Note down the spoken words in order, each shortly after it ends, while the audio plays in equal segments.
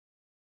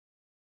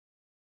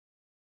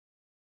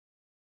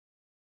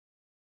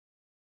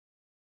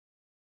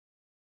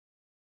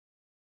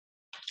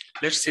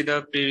Let's see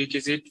the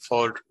prerequisite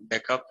for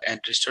backup and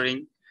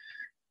restoring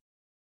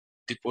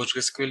the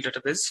PostgreSQL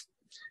database.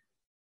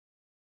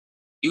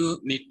 You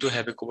need to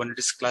have a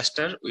Kubernetes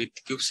cluster with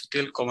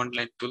kubectl command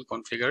line tool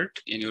configured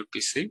in your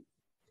PC.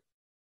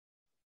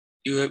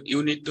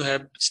 You need to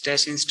have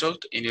stash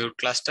installed in your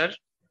cluster,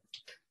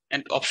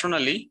 and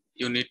optionally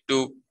you need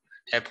to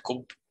have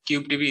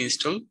KubeDB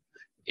installed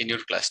in your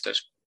cluster.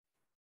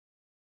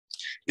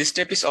 This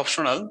step is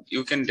optional.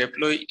 You can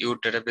deploy your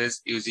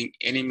database using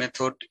any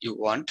method you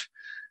want.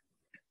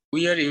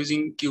 We are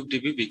using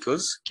KubeDB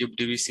because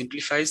KubeDB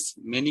simplifies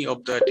many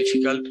of the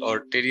difficult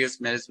or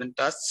tedious management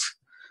tasks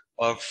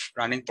of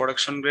running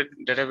production-grade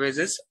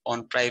databases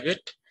on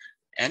private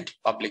and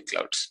public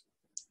clouds.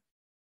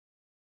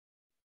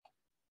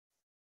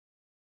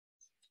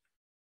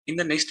 In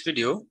the next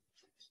video,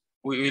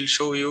 we will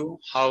show you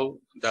how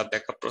the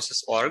backup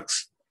process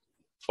works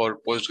for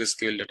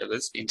PostgreSQL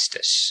database in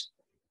Stash.